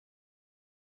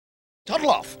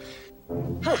Toddle off.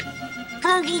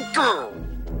 Boogie go.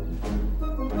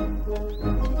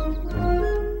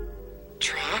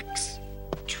 Tracks?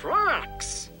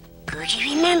 Tracks.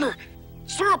 Boogie, remember,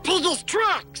 saw Piggy's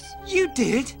tracks. You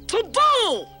did?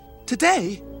 Today.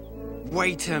 Today?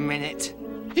 Wait a minute.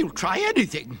 He'll try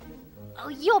anything. Oh,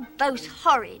 you're both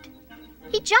horrid.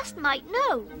 He just might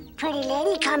know. Pretty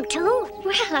lady come too?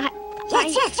 Well,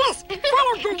 Yes.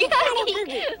 Follow Boogie, follow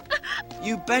Boogie.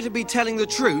 You better be telling the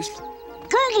truth.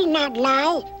 Boogie not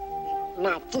lie.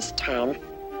 Not this time.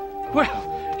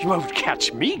 Well, you won't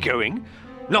catch me going.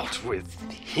 Not with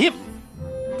him.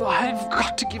 I've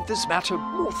got to give this matter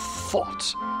more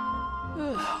thought.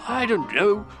 I don't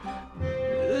know.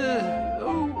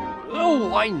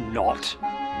 Why not?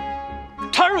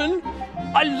 Taran,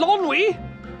 Alonwi.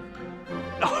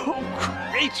 Oh,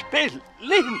 great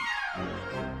Berlin.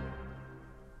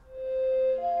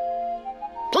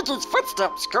 Piggy's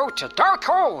footsteps go to dark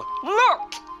hole.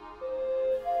 Look!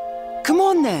 Come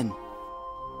on then.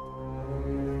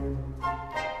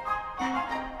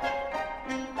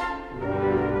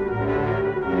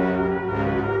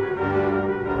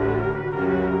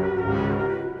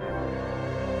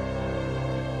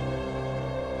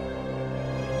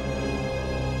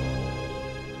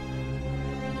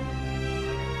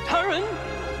 Taran?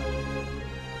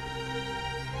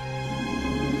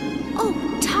 Oh,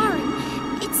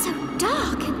 Taran, it's so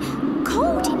dark and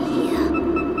cold in here.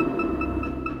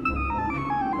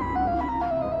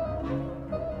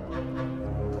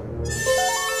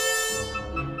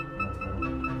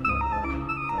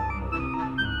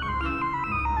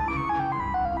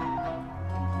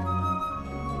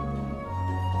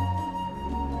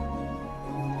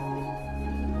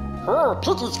 Oh,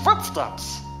 Piggy's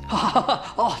footsteps.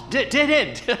 Oh, dead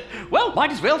end. Well,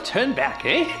 might as well turn back,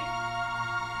 eh?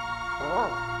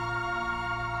 Oh.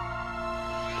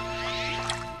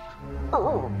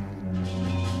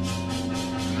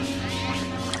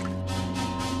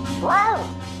 Wow.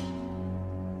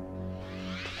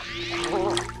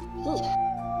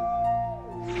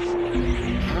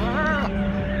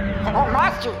 Oh,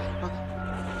 Master!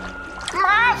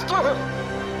 Master!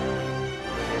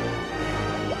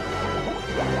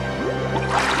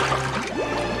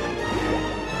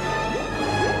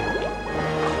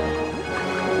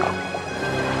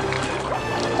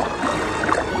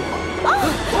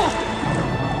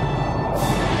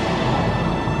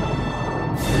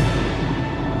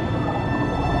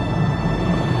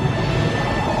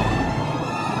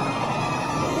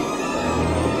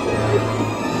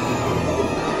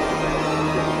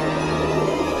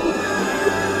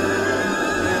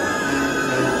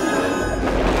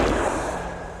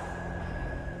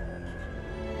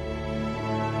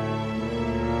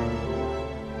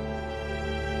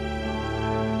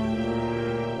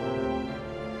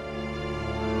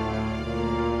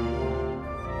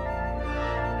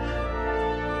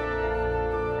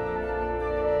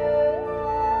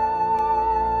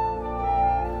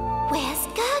 Where's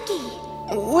Gurgi?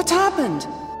 What happened?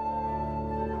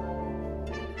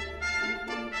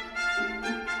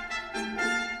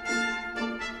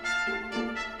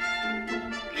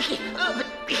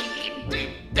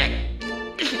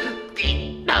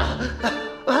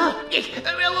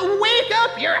 Wake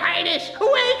up, Your Highness!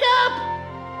 Wake up!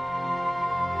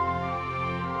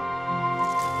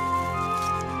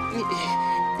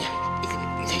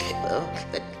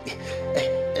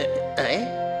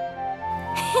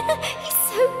 He's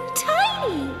so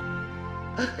tiny.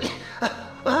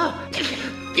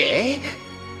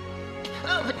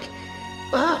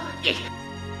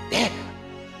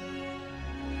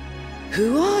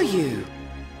 Who are you?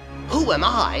 Who am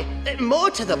I?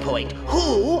 More to the point,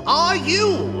 who are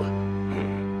you?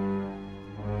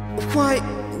 Why,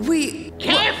 we...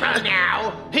 Careful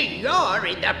now! You're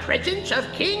in the presence of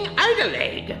King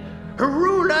Idleleg,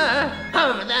 ruler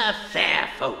of the Fair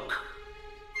Folk.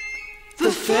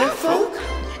 The fair folk?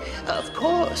 Of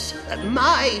course,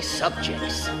 my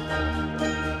subjects.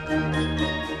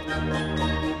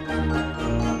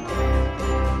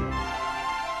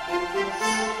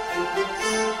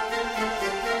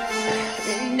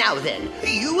 Now then,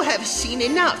 you have seen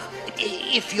enough.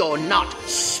 If you're not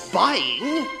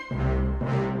spying,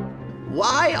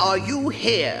 why are you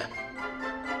here?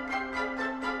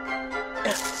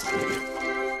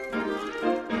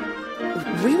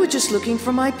 We were just looking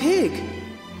for my pig.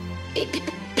 Pig?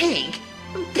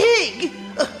 Pig?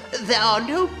 There are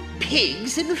no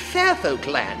pigs in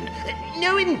Fairfolkland.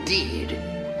 No, indeed.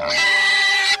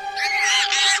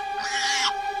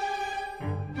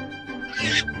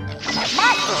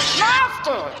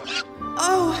 Master!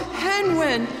 Oh,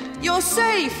 Henwen, you're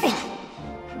safe.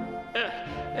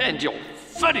 And your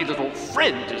funny little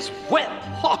friend as well.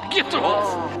 Oh, get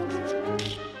off!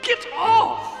 Get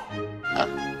off!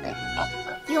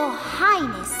 Your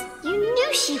Highness, you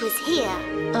knew she was here.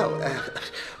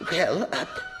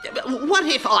 What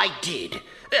if I did?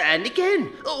 And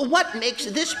again, what makes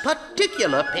this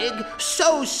particular pig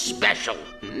so special?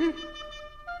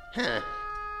 Huh?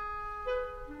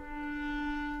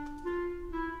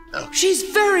 She's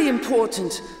very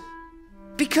important.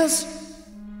 Because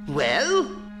Well?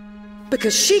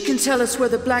 she can tell us where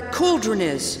the Black Cauldron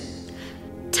is.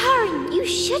 Taran, you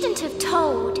shouldn't have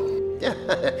told.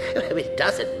 It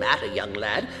doesn't matter, young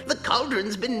lad. The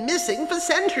cauldron's been missing for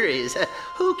centuries.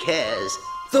 Who cares?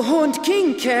 The Horned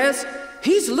King cares.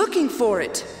 He's looking for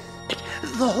it.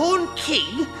 The Horned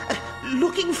King?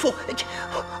 Looking for...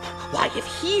 Why, if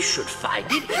he should find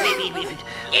it,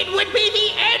 it would be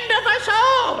the end of us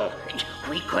all.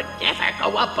 We could never go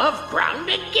above ground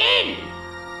again.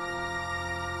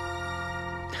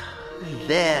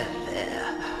 There.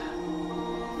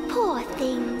 Poor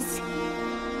things.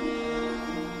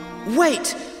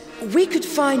 Wait, we could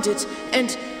find it,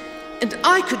 and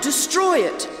I could destroy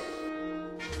it.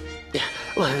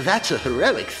 Well, that's a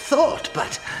heroic thought,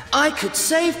 but... I could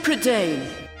save Prydain.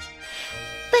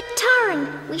 But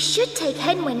Taran, we should take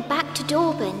Henwen back to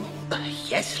Dorban.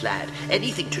 Yes, lad.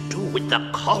 Anything to do with the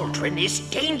cauldron is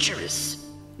dangerous.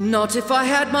 Not if I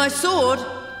had my sword.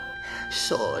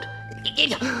 Sword?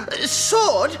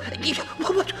 Sword?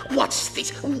 What's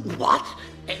this? What?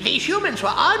 The humans were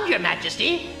armed, Your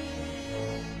Majesty.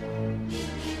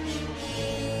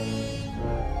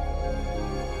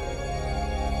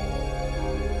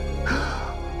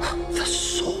 The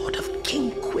sword of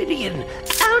King Quirion.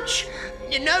 Ouch!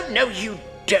 No, you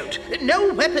don't.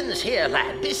 No weapons here,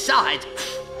 lad. Besides,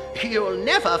 you'll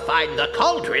never find the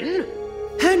cauldron.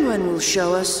 Henwen will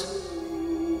show us.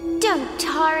 Don't,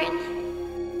 Taran.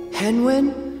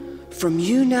 Henwen, from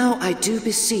you now I do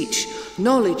beseech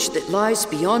knowledge that lies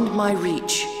beyond my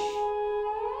reach.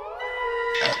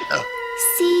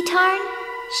 See, Taran?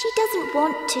 She doesn't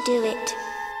want to do it.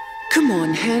 Come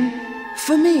on, Hen,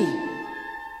 for me.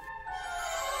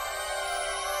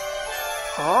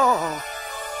 Oh.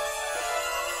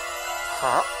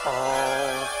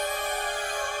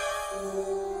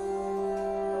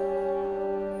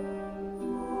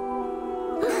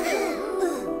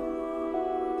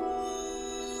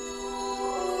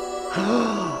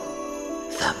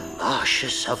 The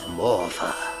marshes of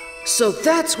Morva. So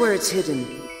that's where it's hidden.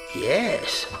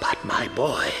 Yes, but my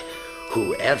boy,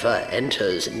 whoever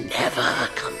enters never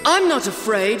comes. I'm not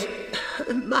afraid.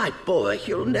 My boy,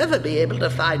 you'll never be able to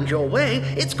find your way.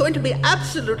 It's going to be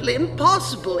absolutely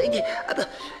impossible.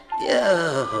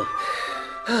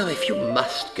 If you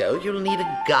must go, you'll need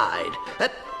a guide.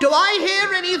 Do I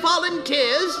hear any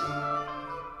volunteers?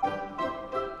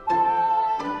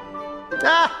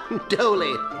 Ah,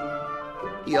 Dolly.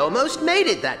 You almost made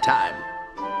it that time.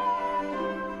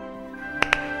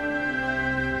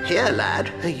 Here,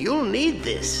 lad, you'll need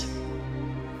this.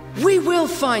 We will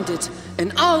find it,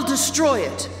 and I'll destroy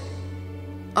it.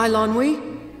 Eilonwy?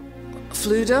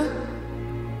 Fluda?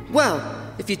 Well,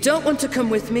 if you don't want to come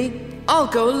with me, I'll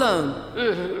go alone.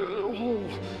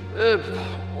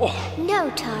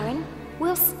 No, Taran.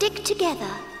 We'll stick together.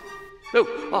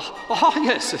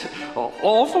 Yes.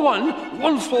 All for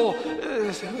one for...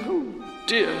 oh,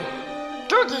 dear.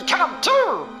 Doogie, come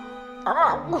too!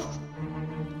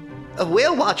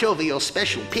 We'll watch over your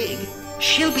special pig.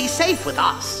 She'll be safe with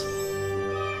us.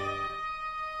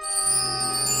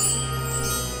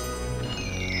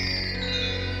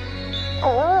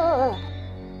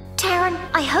 Taran,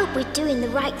 I hope we're doing the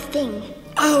right thing.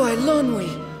 Oh, Eilonwy,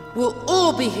 we'll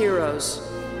all be heroes.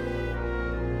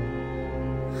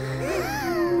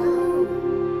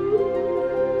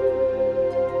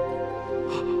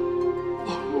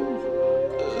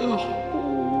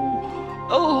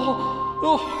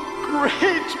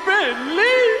 Great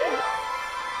Bentley!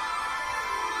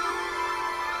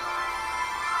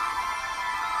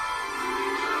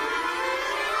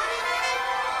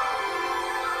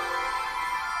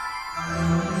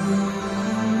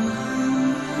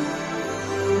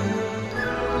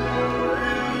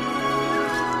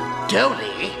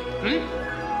 Dolly?